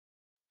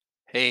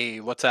Hey,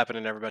 what's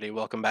happening, everybody?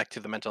 Welcome back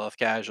to the Mental Health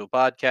Casual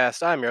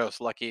Podcast. I'm your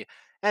host, Lucky,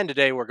 and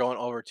today we're going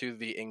over to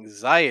the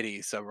anxiety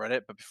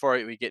subreddit. But before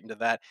we get into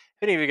that,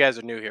 if any of you guys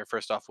are new here,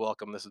 first off,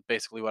 welcome. This is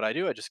basically what I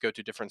do. I just go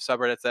to different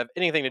subreddits that have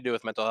anything to do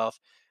with mental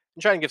health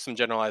and try and give some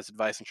generalized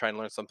advice and try and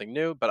learn something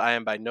new. But I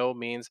am by no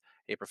means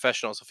a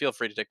professional, so feel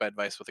free to take my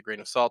advice with a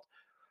grain of salt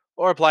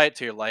or apply it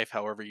to your life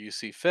however you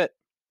see fit.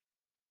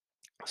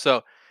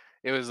 So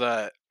it was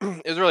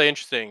it was really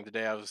interesting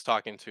today. I was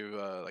talking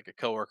to like a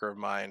coworker of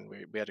mine.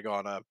 We had to go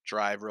on a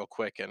drive real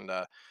quick, and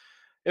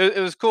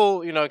it was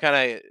cool. Kind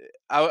of.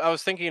 I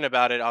was thinking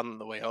about it on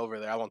the way over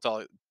there. I won't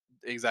tell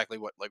exactly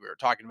what like we were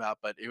talking about,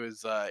 but it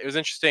was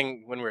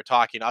interesting when we were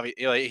talking.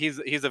 Obviously, like,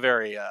 he's a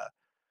very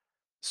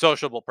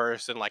sociable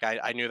person. Like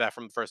I knew that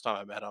from the first time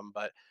I met him,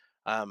 but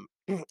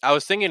I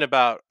was thinking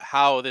about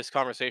how this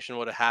conversation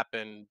would have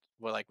happened.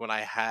 Like when I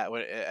had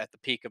at the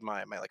peak of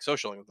my like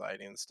social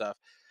anxiety and stuff.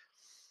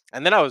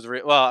 And then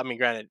well, I mean,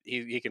 granted,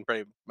 he can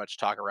pretty much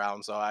talk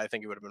around, so I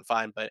think it would have been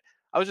fine. But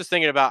I was just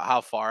thinking about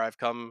how far I've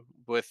come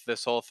with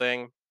this whole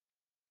thing.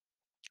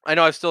 I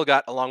know I've still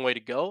got a long way to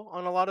go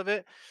on a lot of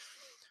it,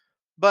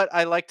 but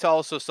I like to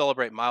also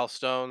celebrate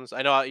milestones.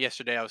 I know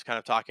yesterday I was kind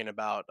of talking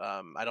about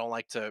I don't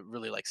like to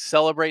really like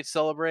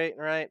celebrate,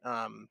 right?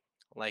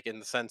 Like in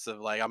the sense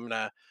of like I'm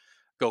gonna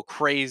go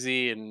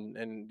crazy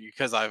and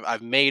because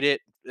I've made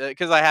it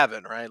because I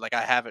haven't, right? Like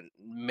I haven't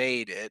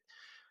made it.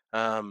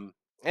 Um,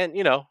 and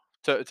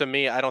to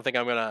me, I don't think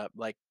I'm gonna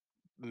like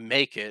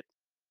make it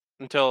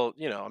until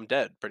I'm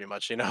dead, pretty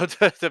much.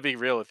 To be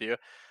real with you,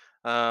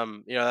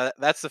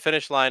 that's the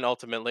finish line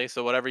ultimately.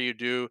 So whatever you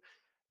do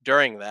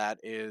during that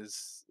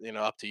is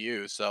up to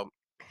you. So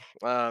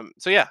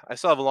yeah, I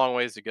still have a long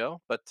ways to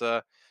go, but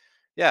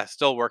yeah,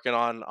 still working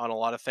on a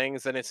lot of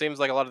things, and it seems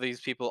like a lot of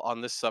these people on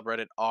this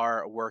subreddit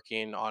are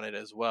working on it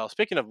as well.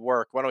 Speaking of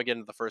work, why don't we get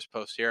into the first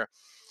post here?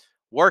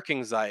 Work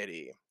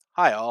anxiety.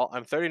 Hi, all.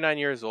 I'm 39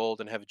 years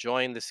old and have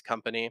joined this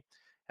company.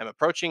 I'm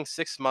approaching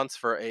 6 months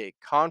for a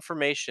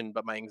confirmation,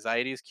 but my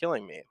anxiety is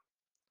killing me.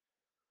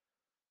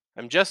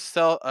 I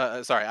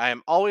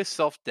am always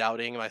self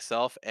doubting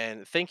myself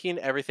and thinking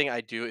everything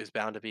I do is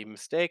bound to be a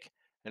mistake.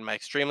 And my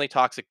extremely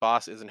toxic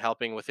boss isn't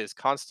helping with his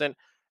constant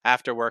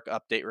after work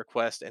update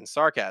request and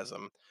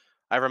sarcasm.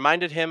 I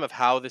reminded him of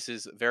how this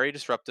is very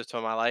disruptive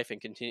to my life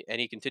and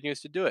he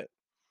continues to do it.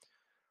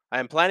 I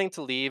am planning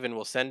to leave and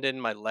will send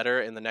in my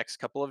letter in the next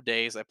couple of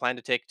days. I plan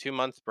to take 2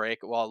 months break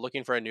while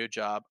looking for a new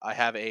job. I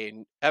have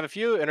a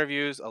few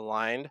interviews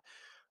aligned,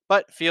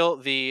 but feel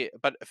the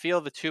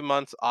 2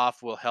 months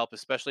off will help,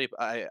 especially if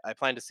I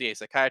plan to see a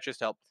psychiatrist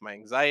to help with my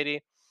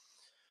anxiety.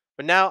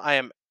 But now I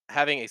am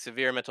having a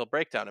severe mental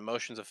breakdown.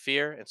 Emotions of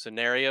fear and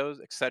scenarios,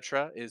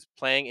 etc., is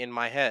playing in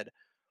my head.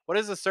 What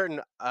is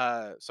certain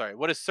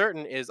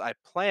is I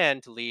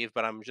plan to leave,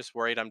 but I'm just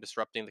worried I'm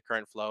disrupting the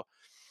current flow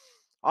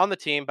on the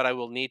team, but I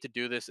will need to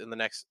do this in the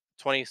next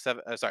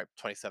 27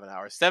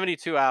 hours,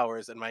 72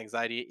 hours, and my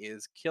anxiety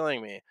is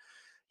killing me.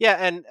 Yeah,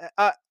 and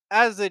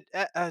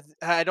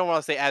I don't want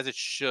to say as it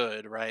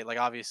should, right? Like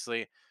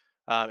obviously,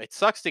 it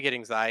sucks to get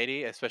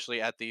anxiety,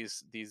 especially at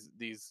these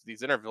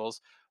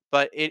intervals.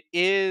 But it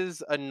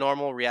is a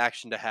normal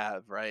reaction to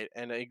have, right?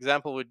 And an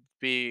example would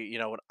be,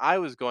 when I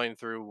was going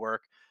through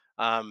work,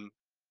 um,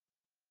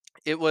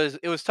 it was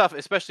tough,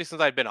 especially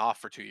since I'd been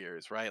off for 2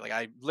 years, right? Like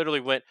I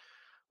literally went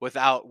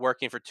without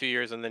working for 2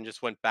 years and then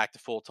just went back to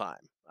full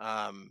time.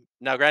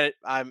 Now granted,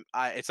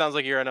 it sounds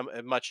like you're in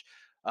a much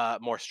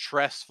more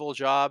stressful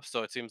job,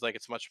 so it seems like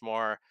it's much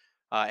more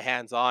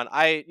hands-on.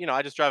 I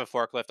just drive a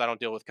forklift. I don't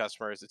deal with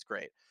customers. It's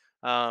great.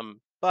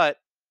 But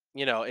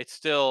it's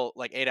still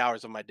like 8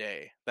 hours of my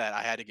day that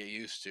I had to get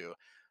used to.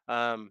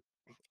 Um,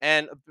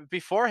 and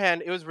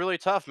beforehand, it was really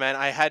tough, man.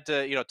 I had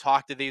to,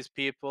 talk to these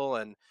people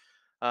and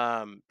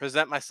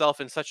present myself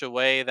in such a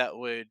way that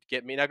would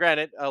get me. Now,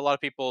 granted, a lot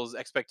of people's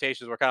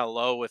expectations were kind of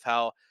low with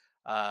how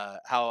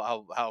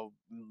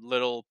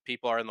little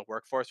people are in the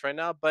workforce right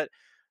now, but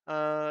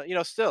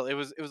still, it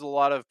was a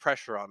lot of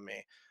pressure on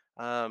me,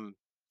 um,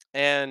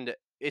 and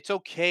it's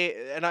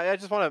okay. And I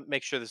just want to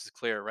make sure this is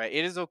clear, right?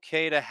 It is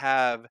okay to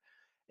have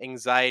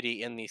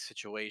anxiety in these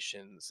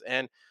situations,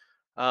 and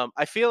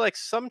I feel like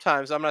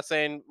sometimes, I'm not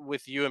saying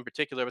with you in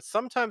particular, but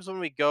sometimes when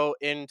we go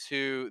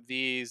into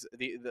the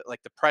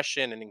like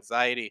depression and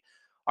anxiety,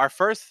 our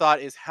first thought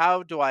is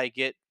how do I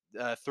get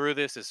through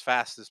this as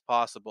fast as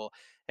possible,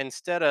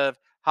 instead of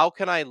how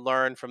can I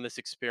learn from this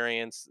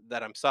experience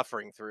that I'm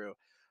suffering through.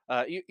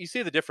 You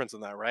see the difference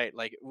in that, right?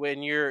 Like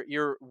when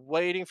you're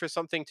waiting for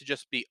something to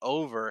just be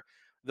over,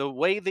 the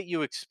way that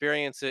you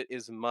experience it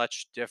is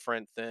much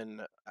different than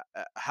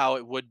how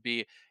it would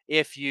be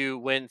if you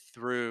went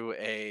through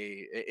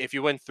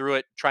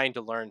it trying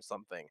to learn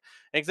something.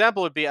 An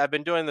example would be I've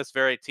been doing this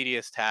very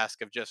tedious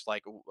task of just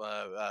like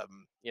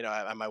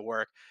at my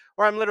work,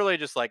 where I'm literally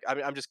just like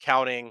I'm just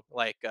counting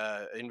like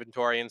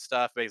inventory and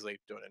stuff, basically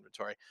doing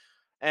inventory.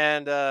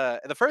 And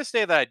the first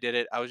day that I did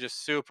it, I was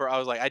just super. I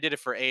was like, I did it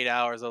for 8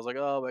 hours. I was like,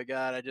 oh my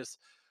god, I just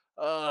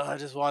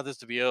want this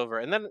to be over.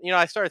 And then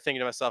I started thinking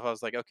to myself, I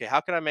was like, okay,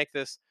 how can I make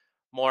this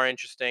more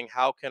interesting?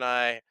 How can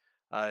I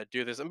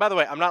do this. And by the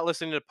way, I'm not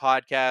listening to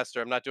podcasts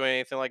or I'm not doing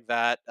anything like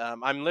that.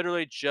 I'm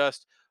literally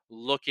just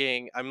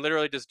looking. I'm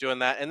literally just doing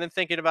that, and then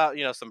thinking about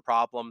some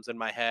problems in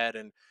my head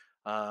and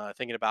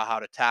thinking about how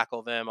to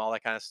tackle them, all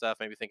that kind of stuff.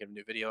 Maybe think of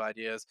new video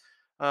ideas.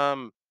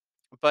 Um,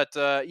 but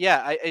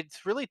yeah,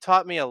 it's really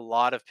taught me a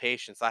lot of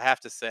patience, I have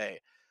to say.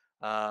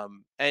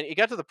 And it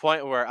got to the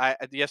point where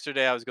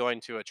yesterday I was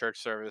going to a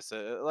church service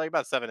like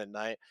about 7 at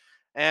night,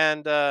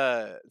 and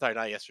sorry,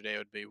 not yesterday. It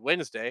would be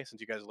Wednesday since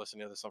you guys are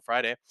listening to this on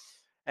Friday.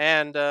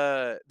 And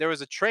there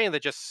was a train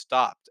that just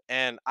stopped,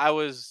 and I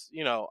was,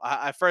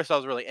 at first I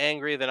was really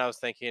angry. Then I was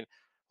thinking,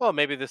 well,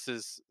 maybe this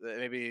is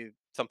maybe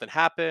something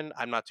happened.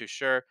 I'm not too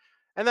sure.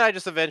 And then I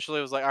just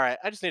eventually was like, all right,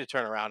 I just need to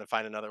turn around and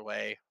find another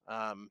way.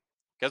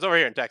 Because over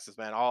here in Texas,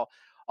 man,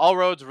 all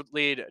roads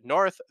lead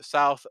north,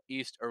 south,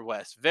 east, or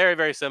west. Very,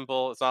 very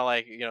simple. It's not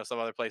like some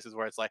other places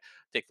where it's like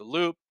take the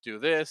loop, do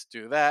this,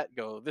 do that,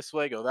 go this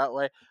way, go that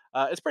way.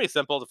 It's pretty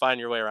simple to find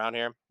your way around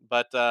here.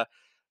 But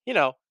you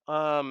know,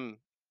 um,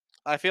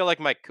 I feel like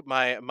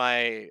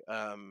my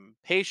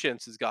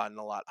patience has gotten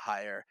a lot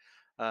higher,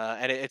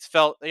 and it's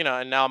felt,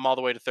 and now I'm all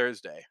the way to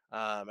Thursday,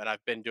 and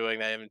I've been doing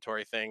that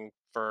inventory thing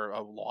for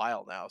a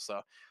while now.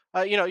 So,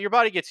 your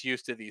body gets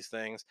used to these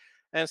things,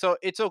 and so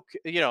it's okay.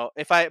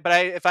 If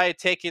I had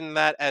taken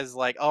that as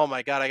like, oh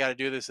my god, I got to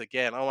do this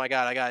again. Oh my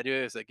god, I got to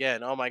do this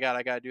again. Oh my god,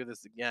 I got to do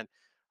this again.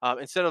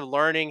 Instead of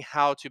learning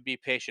how to be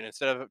patient,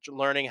 instead of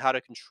learning how to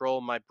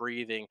control my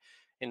breathing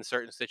in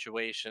certain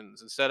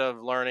situations, instead of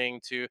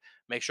learning to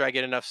make sure I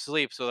get enough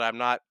sleep so that I'm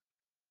not,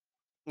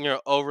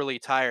 overly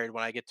tired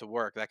when I get to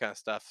work, that kind of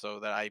stuff, so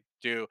that I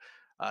do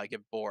get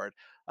bored.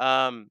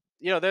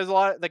 There's a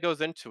lot that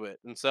goes into it.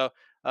 And so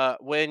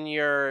when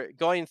you're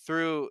going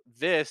through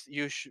this,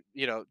 you should,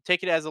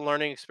 take it as a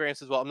learning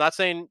experience as well. I'm not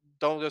saying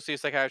don't go see a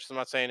psychiatrist. I'm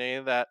not saying any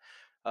of that.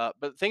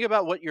 But think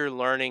about what you're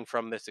learning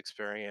from this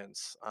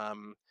experience.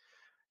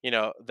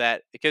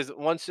 That because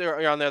once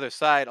you're on the other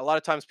side, a lot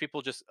of times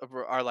people just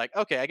are like,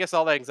 okay, I guess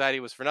all that anxiety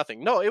was for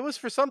nothing. No, it was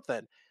for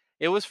something.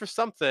 It was for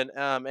something.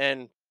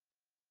 And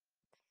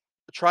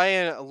try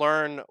and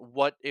learn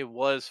what it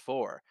was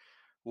for.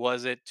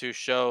 Was it to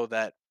show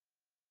that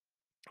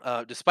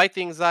despite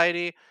the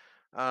anxiety,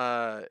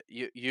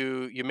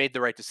 you made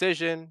the right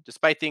decision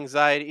despite the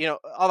anxiety,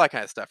 all that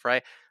kind of stuff,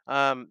 right?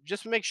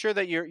 Just make sure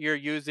that you're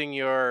using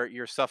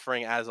your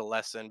suffering as a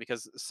lesson,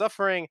 because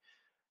suffering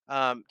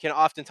can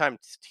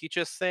oftentimes teach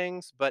us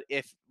things, but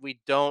if we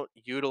don't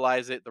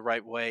utilize it the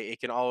right way, it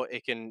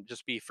can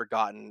just be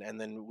forgotten, and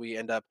then we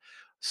end up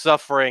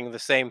suffering the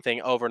same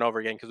thing over and over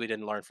again because we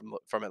didn't learn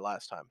from it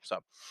last time. So,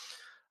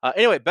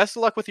 anyway, best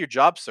of luck with your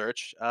job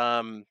search.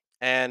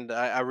 And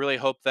I really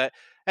hope that.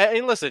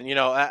 And listen,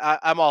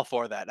 I'm all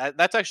for that.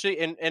 That's actually,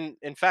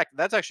 in fact,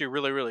 that's actually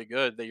really, really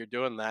good that you're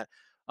doing that,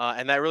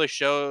 and that really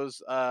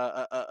shows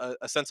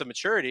a sense of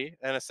maturity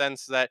and a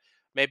sense that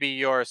maybe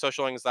your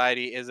social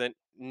anxiety isn't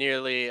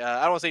nearly.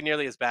 I don't want to say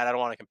nearly as bad. I don't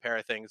want to compare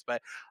things,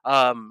 but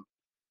um,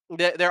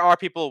 there are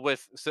people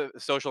with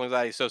social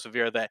anxiety so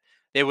severe that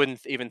they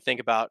wouldn't even think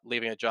about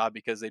leaving a job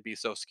because they'd be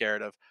so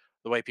scared of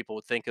the way people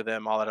would think of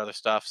them, all that other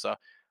stuff. So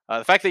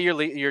the fact that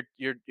you're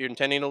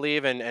intending to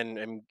leave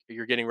and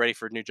you're getting ready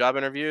for new job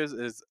interviews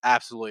is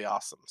absolutely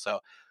awesome. So,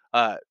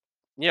 uh,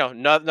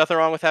 nothing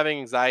wrong with having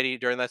anxiety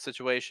during that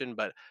situation,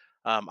 but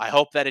I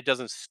hope that it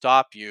doesn't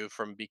stop you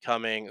from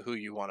becoming who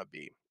you want to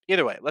be.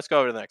 Either way, let's go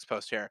over to the next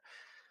post here.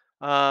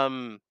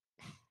 Um,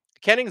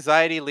 can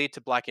anxiety lead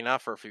to blacking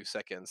out for a few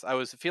seconds? I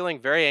was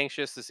feeling very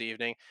anxious this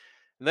evening.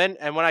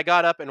 And when I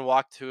got up and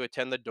walked to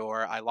attend the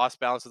door, I lost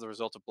balance as a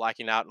result of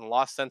blacking out and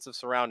lost sense of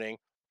surrounding.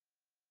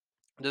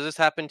 Does this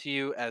happen to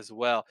you as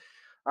well?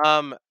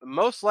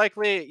 Most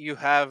likely you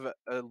have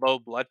low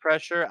blood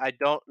pressure. I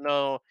don't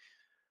know.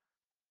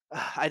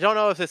 I don't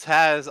know if this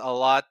has a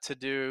lot to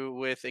do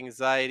with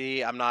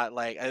anxiety. I'm not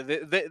like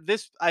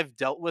this I've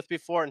dealt with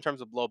before in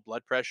terms of low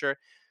blood pressure.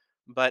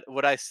 But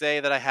would I say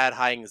that I had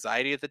high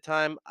anxiety at the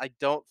time? I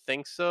don't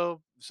think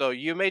so. So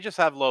you may just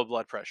have low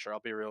blood pressure. I'll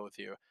be real with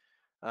you.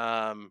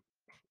 Um,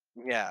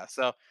 yeah.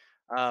 So,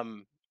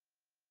 um,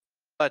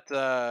 but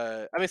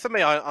I mean,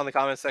 somebody on the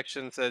comment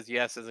section says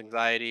yes, as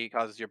anxiety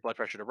causes your blood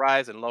pressure to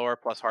rise and lower,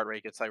 plus heart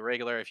rate gets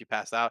irregular. If you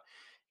pass out,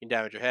 you can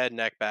damage your head,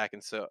 neck, back,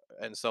 and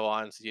so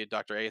on. See a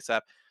doctor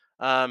ASAP.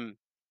 Um,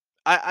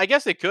 I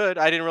guess it could.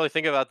 I didn't really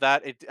think about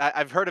that.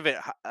 I've heard of it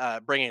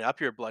bringing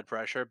up your blood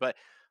pressure, but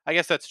I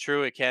guess that's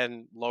true. It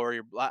can lower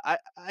your. I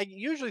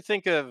usually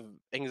think of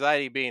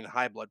anxiety being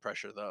high blood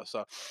pressure though,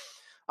 so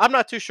I'm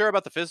not too sure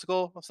about the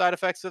physical side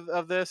effects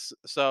of this.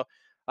 So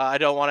I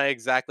don't want to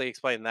exactly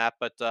explain that,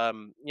 but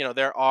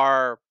there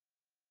are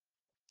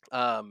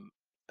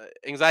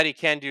anxiety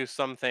can do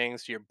some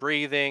things to your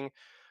breathing.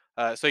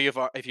 So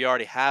if you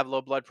already have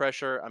low blood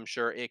pressure, I'm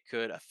sure it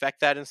could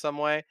affect that in some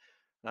way.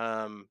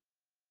 Um,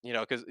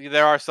 because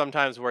there are some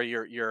times where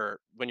you're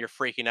when you're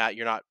freaking out,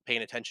 you're not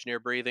paying attention to your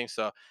breathing,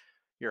 so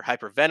you're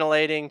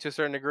hyperventilating to a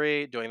certain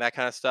degree, doing that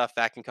kind of stuff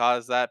that can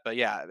cause that. But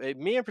yeah,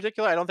 me in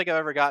particular, I don't think I've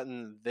ever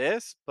gotten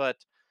this, but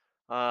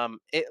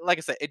it like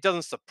I said, it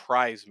doesn't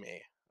surprise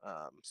me.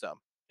 So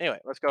anyway,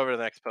 let's go over to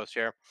the next post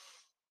here.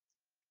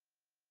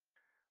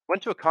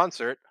 Went to a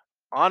concert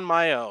on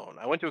my own.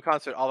 I went to a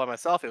concert all by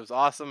myself. It was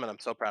awesome, and I'm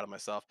so proud of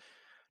myself.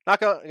 Not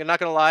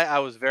gonna lie, I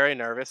was very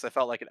nervous. I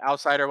felt like an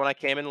outsider when I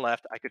came and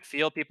left. I could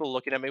feel people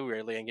looking at me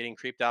weirdly and getting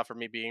creeped out for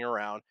me being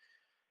around.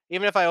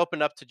 Even if I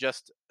opened up to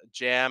just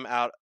jam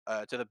out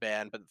to the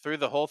band, but through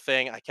the whole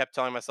thing, I kept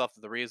telling myself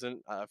that the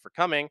reason for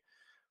coming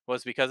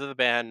was because of the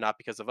band, not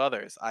because of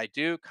others. I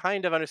do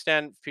kind of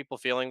understand people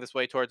feeling this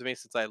way towards me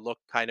since I look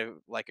kind of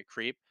like a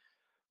creep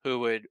who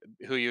would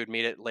who you would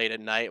meet at late at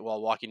night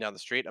while walking down the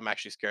street. I'm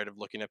actually scared of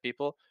looking at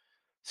people.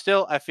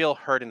 Still, I feel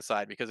hurt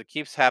inside because it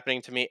keeps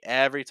happening to me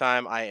every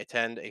time I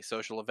attend a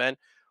social event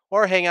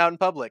or hang out in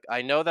public.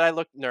 I know that I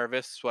look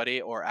nervous,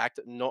 sweaty, or act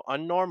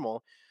unnormal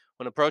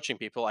when approaching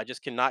people. I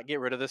just cannot get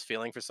rid of this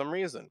feeling for some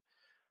reason.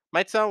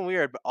 Might sound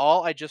weird, but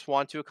all I just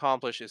want to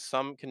accomplish is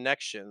some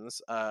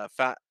connections,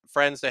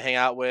 friends to hang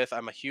out with.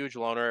 I'm a huge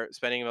loner,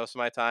 spending most of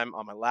my time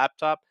on my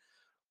laptop,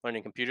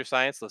 learning computer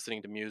science,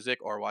 listening to music,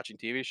 or watching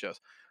TV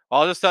shows. Well,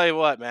 I'll just tell you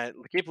what, man,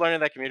 keep learning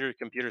that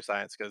computer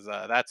science because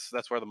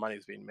that's where the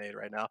money's being made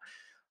right now.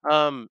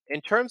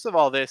 In terms of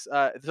all this,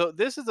 so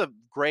this is a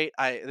great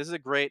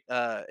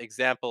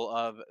example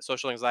of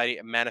social anxiety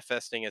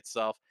manifesting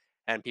itself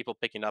and people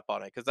picking up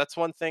on it because that's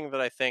one thing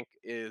that I think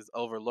is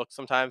overlooked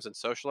sometimes in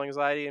social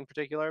anxiety in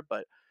particular,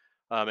 but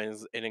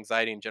in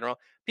anxiety in general,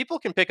 people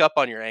can pick up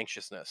on your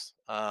anxiousness,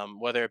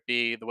 whether it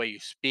be the way you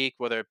speak,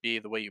 whether it be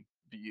the way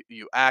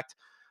you act,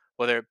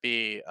 whether it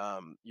be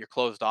your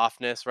closed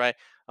offness, right?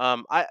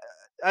 I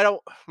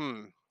don't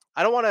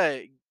I don't want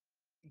to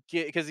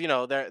because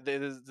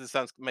this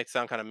sounds might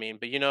sound kind of mean,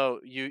 but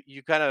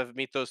you kind of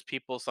meet those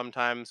people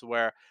sometimes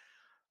where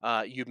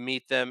you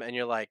meet them and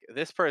you're like,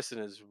 this person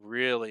is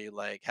really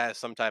like has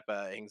some type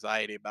of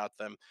anxiety about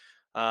them.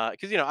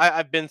 Because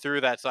I've been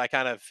through that, so I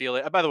kind of feel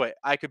it. By the way,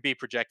 I could be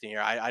projecting here.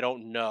 I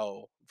don't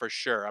know for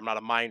sure. I'm not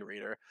a mind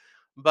reader,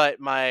 but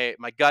my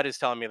gut is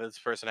telling me that this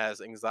person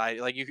has anxiety.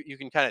 Like you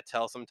can kind of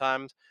tell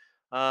sometimes.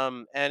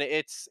 And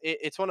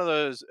it's one of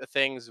those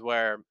things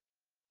where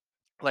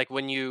like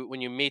when you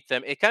meet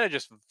them, it kind of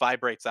just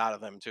vibrates out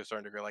of them to a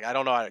certain degree. Like I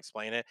don't know how to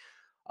explain it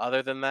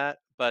other than that.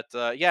 But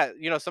yeah,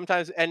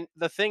 sometimes, and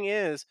the thing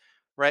is,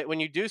 right, when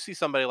you do see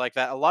somebody like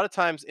that, a lot of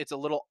times it's a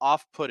little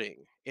off-putting.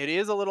 It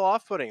is a little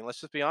off-putting. Let's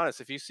just be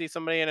honest. If you see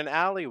somebody in an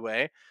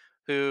alleyway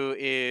who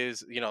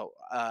is,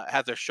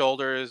 has their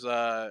shoulders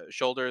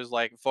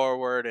like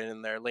forward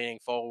and they're leaning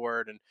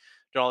forward and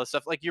doing all this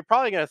stuff, like you're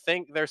probably gonna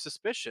think they're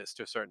suspicious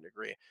to a certain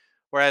degree.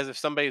 Whereas if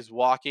somebody's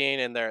walking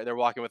and they're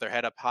walking with their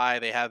head up high,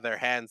 they have their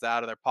hands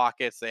out of their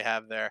pockets, they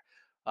have their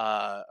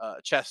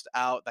chest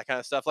out, that kind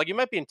of stuff. Like you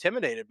might be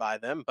intimidated by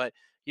them, but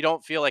you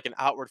don't feel like an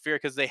outward fear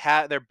because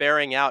they're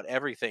bearing out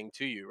everything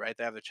to you, right?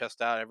 They have their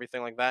chest out,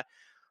 everything like that.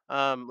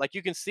 Like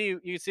you can see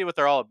what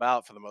they're all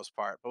about for the most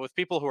part. But with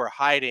people who are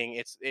hiding,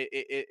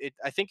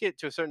 I think it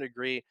to a certain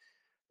degree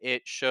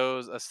it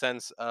shows a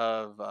sense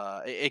of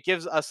it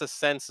gives us a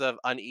sense of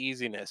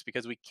uneasiness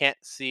because we can't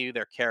see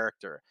their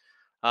character,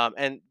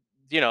 and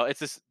it's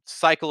this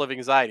cycle of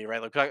anxiety,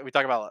 right? Like we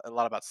talk about a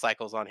lot about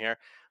cycles on here,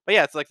 but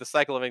yeah, it's like the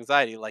cycle of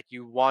anxiety. Like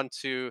you want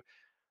to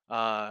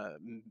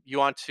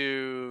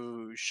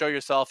show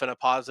yourself in a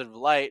positive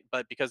light,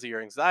 but because of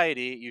your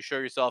anxiety, you show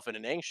yourself in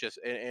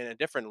a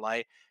different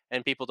light,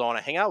 and people don't want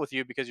to hang out with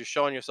you because you're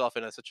showing yourself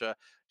in such a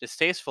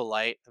distasteful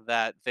light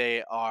that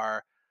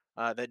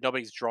that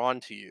nobody's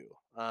drawn to you.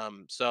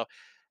 So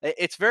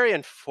it's very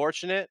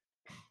unfortunate,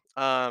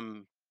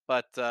 um,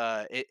 but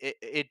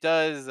it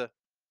does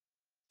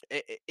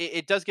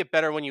get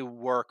better when you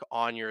work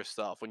on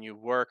yourself, when you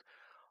work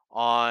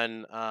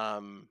on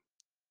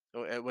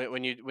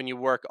when you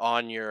work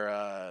on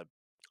your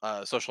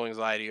social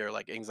anxiety or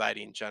like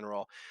anxiety in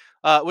general,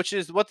 which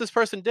is what this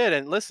person did.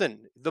 And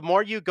listen, the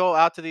more you go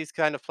out to these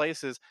kind of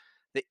places,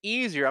 the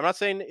easier. I'm not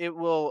saying it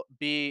will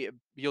be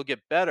you'll get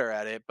better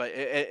at it, but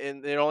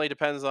it only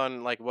depends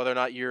on like whether or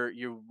not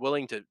you're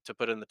willing to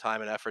put in the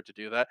time and effort to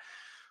do that.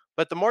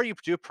 But the more you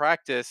do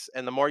practice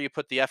and the more you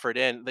put the effort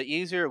in, the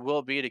easier it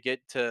will be to get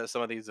to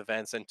some of these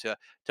events and to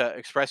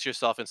express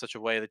yourself in such a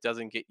way that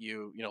doesn't get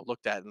you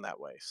looked at in that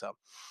way. So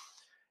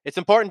it's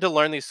important to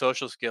learn these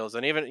social skills.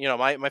 And even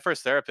my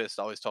first therapist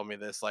always told me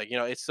this, like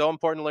it's so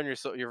important to learn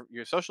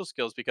your social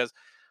skills because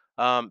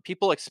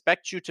people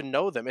expect you to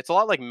know them. It's a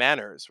lot like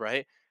manners,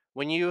 right?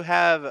 When you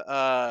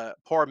have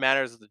poor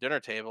manners at the dinner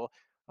table,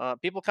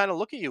 people kind of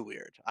look at you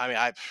weird. I mean,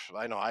 I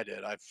know I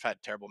did. I've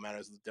had terrible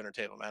manners at the dinner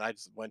table, man. I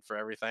just went for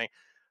everything.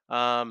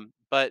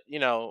 But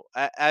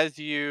as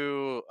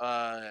you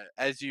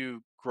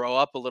grow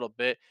up a little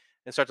bit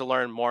and start to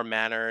learn more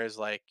manners,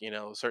 like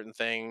certain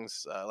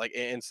things, like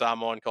in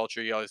Samoan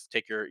culture, you always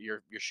take your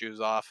shoes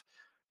off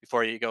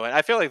before you go in.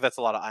 I feel like that's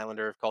a lot of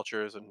Islander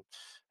cultures and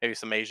maybe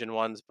some Asian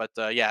ones. But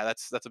yeah,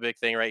 that's a big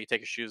thing, right? You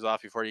take your shoes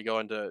off before you go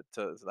into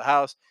the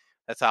house.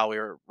 That's how we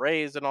were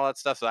raised and all that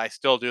stuff. So I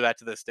still do that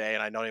to this day,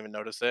 and I don't even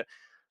notice it.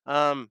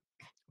 Um,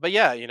 but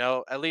yeah,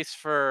 at least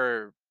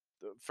for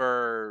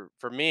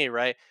me,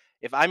 right?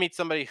 If I meet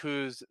somebody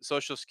whose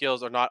social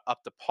skills are not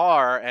up to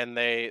par, and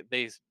they're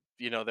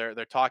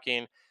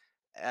talking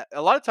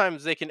a lot of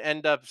times they can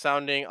end up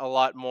sounding a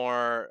lot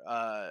more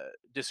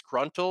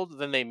disgruntled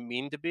than they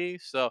mean to be.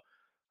 So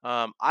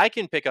I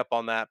can pick up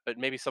on that, but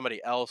maybe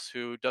somebody else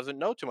who doesn't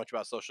know too much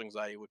about social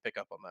anxiety would pick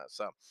up on that.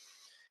 So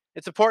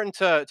it's important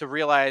to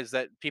realize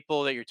that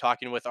people that you're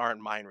talking with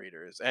aren't mind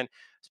readers. And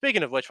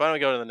speaking of which, why don't we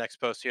go to the next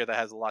post here that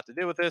has a lot to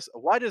do with this?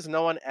 Why does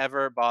no one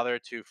ever bother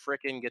to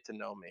fricking get to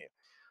know me?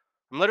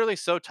 I'm literally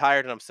so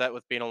tired and upset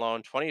with being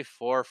alone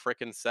 24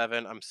 frickin'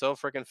 7. I'm so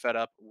frickin' fed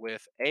up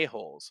with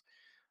a-holes.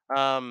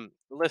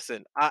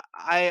 Listen,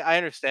 I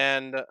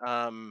understand.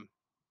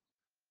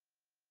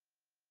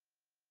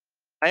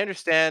 I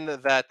understand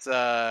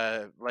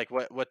that, like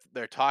what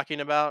they're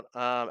talking about.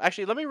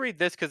 Actually, let me read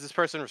this because this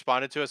person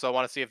responded to it, so I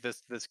want to see if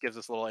this gives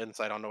us a little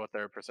insight onto what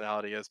their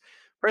personality is.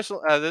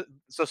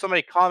 So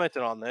somebody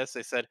commented on this.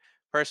 They said,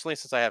 personally,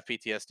 since I have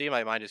PTSD,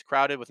 my mind is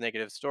crowded with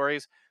negative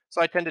stories,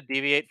 so I tend to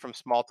deviate from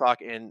small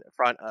talk in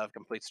front of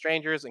complete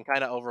strangers and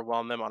kind of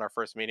overwhelm them on our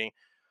first meeting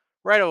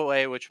right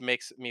away, which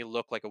makes me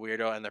look like a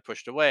weirdo and they're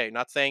pushed away.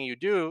 Not saying you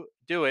do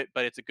it,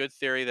 but it's a good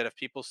theory that if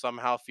people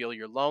somehow feel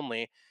you're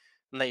lonely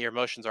and that your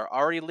emotions are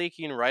already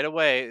leaking right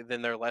away,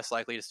 then they're less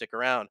likely to stick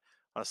around.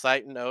 On a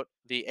side note,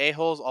 the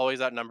a-holes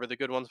always outnumber the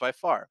good ones by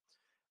far.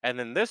 And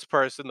then this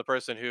person, the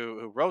person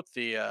who wrote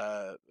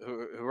the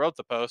who wrote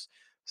the post,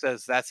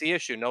 says that's the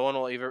issue. No one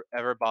will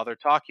ever bother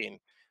talking.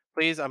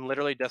 Please, I'm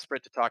literally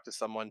desperate to talk to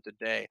someone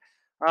today.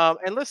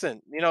 And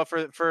listen,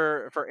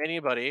 for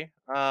anybody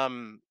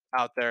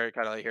out there,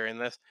 kind of like hearing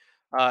this,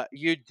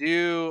 you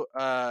do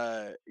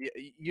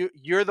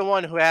you're the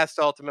one who has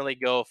to ultimately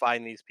go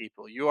find these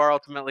people. You are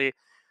ultimately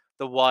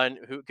the one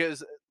who,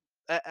 because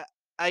I,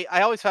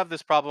 I always have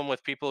this problem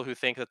with people who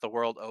think that the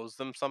world owes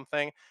them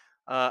something.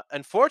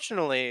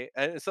 Unfortunately,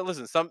 and so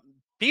listen, some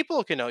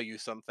people can owe you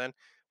something,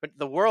 but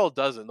the world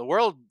doesn't. The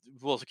world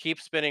will keep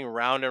spinning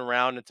round and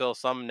round until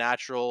some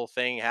natural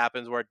thing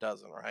happens where it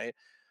doesn't, right?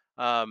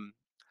 Um,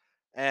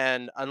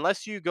 and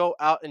unless you go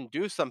out and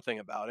do something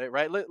about it,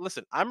 right?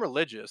 Listen, I'm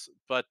religious,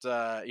 but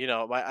my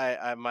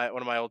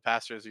one of my old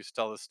pastors used to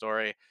tell this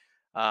story.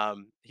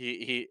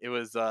 He it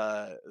was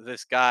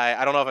this guy.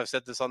 I don't know if I've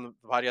said this on the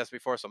podcast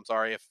before, so I'm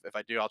sorry if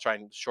I do. I'll try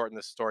and shorten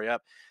this story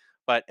up.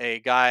 But a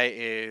guy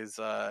is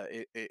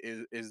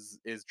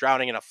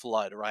drowning in a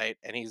flood, right?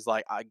 And he's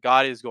like,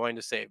 God is going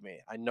to save me.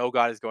 I know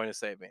God is going to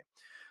save me.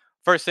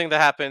 First thing that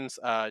happens,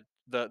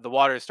 the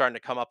water is starting to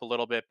come up a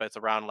little bit, but it's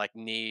around like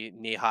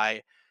knee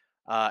high,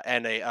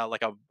 and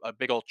a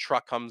big old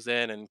truck comes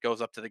in and goes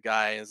up to the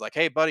guy and is like,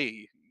 "Hey,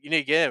 buddy, you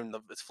need to get in.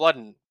 It's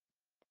flooding.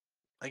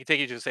 I can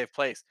take you to a safe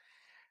place."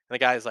 And the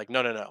guy's like,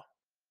 "No, no, no.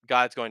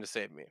 God's going to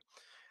save me."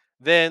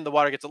 Then the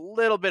water gets a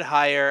little bit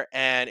higher,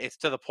 and it's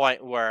to the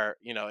point where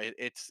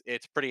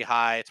it's pretty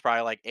high. It's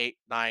probably like 8,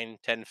 9,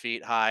 10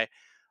 feet high.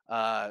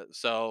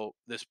 So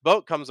this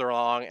boat comes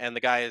along, and the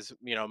guy is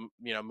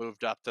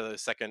moved up to the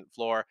second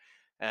floor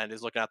and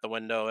is looking out the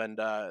window. And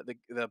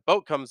the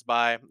boat comes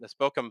by. This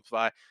boat comes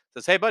by,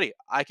 says, "Hey, buddy,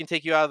 I can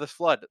take you out of this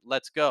flood.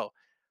 Let's go."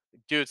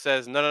 Dude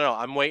says, "No, no, no.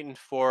 I'm waiting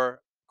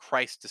for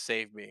Christ to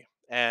save me."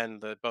 And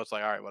the boat's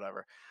like, "All right,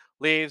 whatever."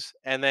 Leaves,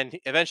 and then he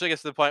eventually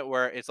gets to the point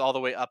where it's all the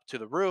way up to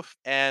the roof,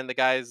 and the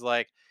guy's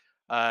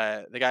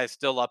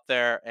still up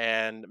there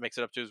and makes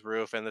it up to his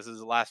roof, and this is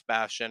the last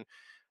bastion.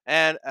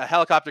 And a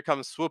helicopter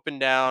comes swooping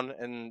down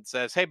and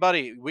says, "Hey,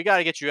 buddy, we got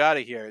to get you out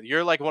of here.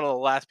 You're like one of the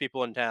last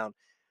people in town."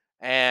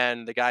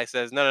 And the guy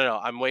says, "No, no, no.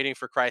 I'm waiting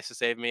for Christ to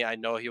save me. I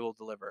know he will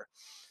deliver."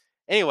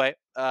 Anyway,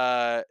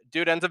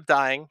 dude ends up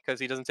dying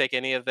because he doesn't take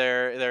any of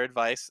their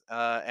advice,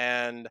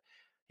 and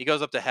he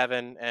goes up to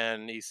heaven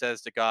and he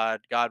says to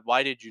God, "God,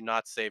 why did you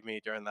not save me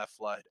during that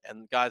flood?"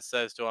 And God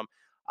says to him,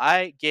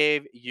 "I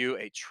gave you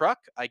a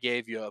truck, I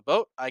gave you a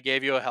boat, I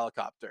gave you a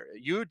helicopter.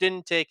 You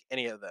didn't take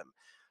any of them."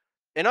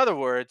 In other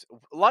words,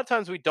 a lot of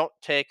times we don't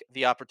take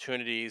the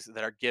opportunities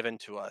that are given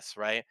to us,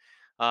 right?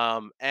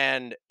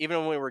 And even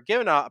when we were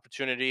given an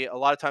opportunity, a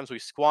lot of times we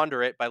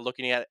squander it by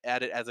looking at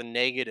it as a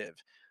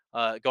negative.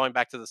 Going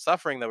back to the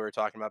suffering that we were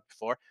talking about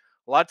before,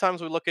 a lot of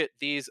times we look at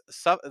the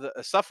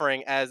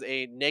suffering as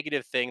a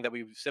negative thing that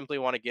we simply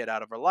want to get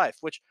out of our life,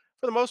 which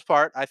for the most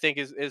part I think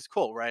is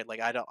cool, right?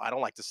 Like I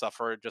don't like to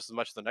suffer just as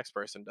much as the next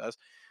person does,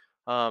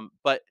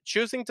 but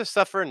choosing to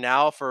suffer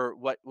now for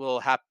what will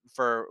happen,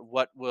 for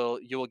what will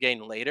you will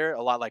gain later,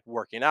 a lot like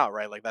working out,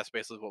 right? Like that's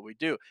basically what we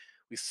do.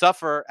 We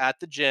suffer at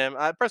the gym.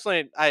 I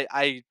personally,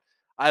 I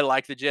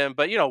like the gym,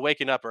 but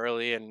waking up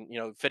early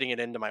and fitting it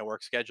into my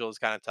work schedule is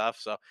kind of tough.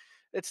 So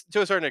it's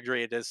to a certain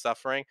degree it is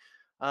suffering.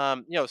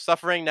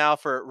 Suffering now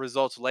for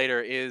results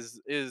later is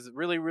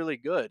really really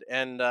good,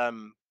 and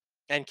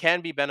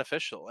can be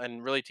beneficial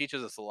and really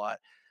teaches us a lot.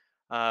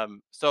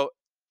 So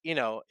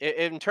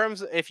in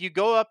terms, if you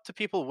go up to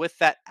people with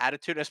that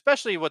attitude,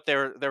 especially what they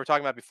were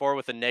talking about before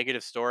with the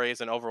negative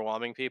stories and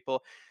overwhelming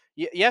people,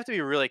 you have to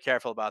be really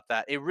careful about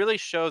that. It really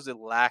shows a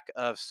lack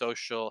of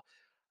social,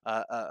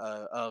 what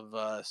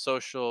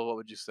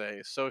would you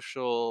say,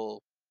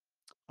 social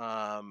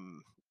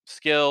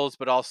skills,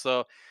 but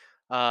also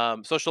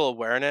social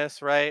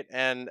awareness, right?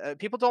 And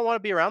people don't want to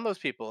be around those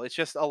people. It's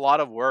just a lot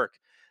of work.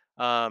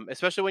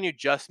 especially when you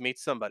just meet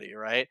somebody,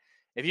 right?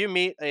 If you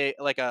meet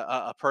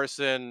a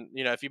person,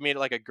 if you meet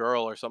like a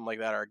girl or something like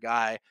that, or a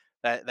guy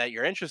that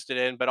you're interested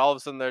in, but all of a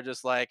sudden they're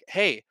just like,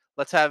 "Hey,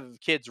 let's have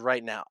kids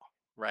right now,"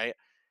 right?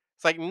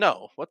 It's like,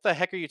 no, what the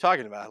heck are you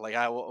talking about? Like,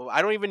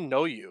 I don't even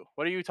know you.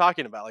 What are you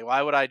talking about? Like,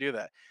 why would I do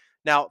that?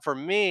 Now, for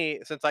me,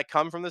 since I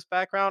come from this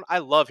background, I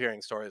love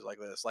hearing stories like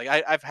this. Like,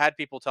 I've had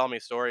people tell me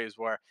stories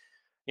where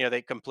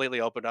they completely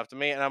opened up to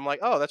me, and I'm like,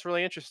 "Oh, that's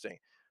really interesting."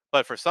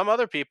 But for some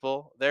other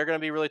people, they're going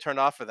to be really turned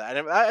off for that.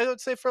 And I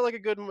would say for like a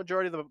good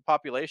majority of the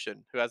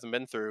population who hasn't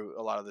been through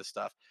a lot of this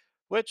stuff,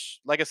 which,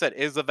 like I said,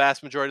 is the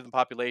vast majority of the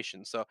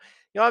population. So,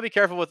 I'll be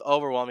careful with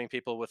overwhelming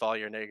people with all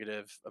your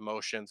negative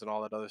emotions and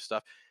all that other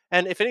stuff.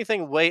 And if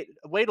anything, wait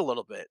a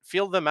little bit,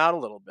 feel them out a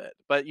little bit.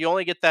 But you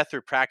only get that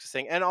through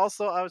practicing, and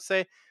also I would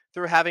say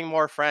through having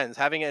more friends,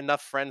 having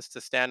enough friends to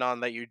stand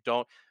on that you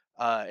don't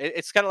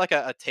it's kind of like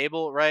a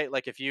table, right?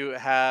 Like if you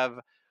have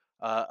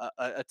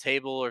a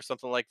table or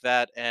something like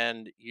that,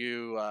 and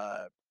you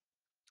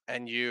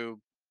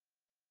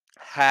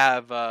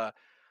have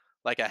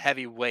like a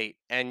heavy weight,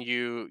 and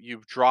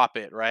you drop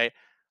it, right?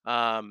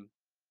 Um,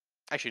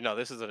 Actually, no.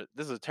 This is a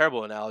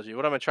terrible analogy.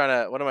 What am I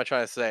trying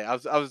to say? I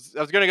was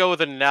gonna go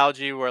with an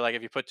analogy where, like,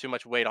 if you put too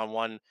much weight on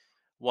one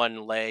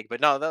leg,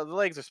 but no, the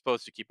legs are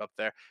supposed to keep up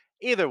there.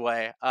 Either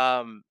way,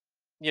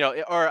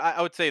 or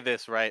I would say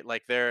this, right?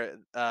 Like,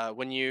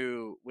 when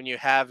you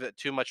have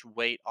too much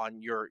weight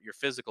on your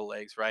physical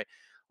legs, right?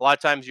 A lot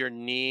of times your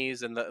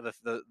knees and the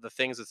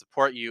things that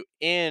support you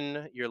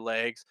in your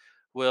legs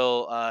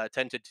will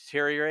tend to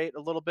deteriorate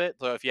a little bit.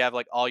 So if you have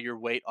like all your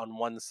weight on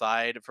one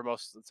side for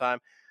most of the time,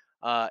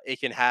 it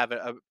can have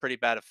a pretty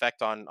bad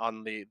effect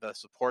on the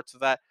supports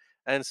of that.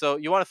 And so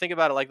you want to think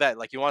about it like that.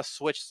 Like, you want to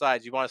switch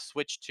sides. You want to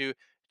switch to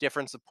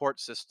different support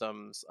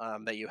systems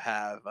that you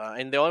have.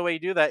 And the only way you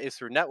do that is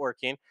through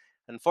networking.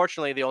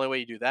 Unfortunately, the only way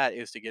you do that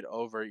is to get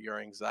over your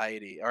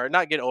anxiety, or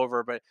not get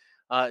over, but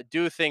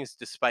do things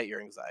despite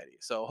your anxiety.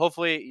 So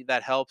hopefully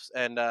that helps.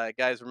 And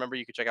guys, remember,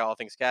 you can check out all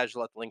things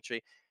casual at the link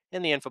tree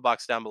in the info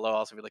box down below.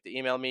 Also, if you'd like to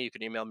email me, you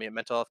can email me at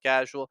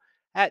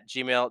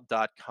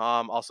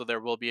mentalhealthcasual@gmail.com. Also, there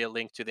will be a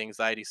link to the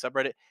anxiety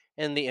subreddit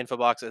in the info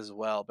box as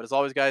well. But as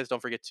always, guys,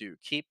 don't forget to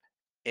keep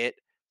it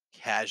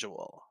casual.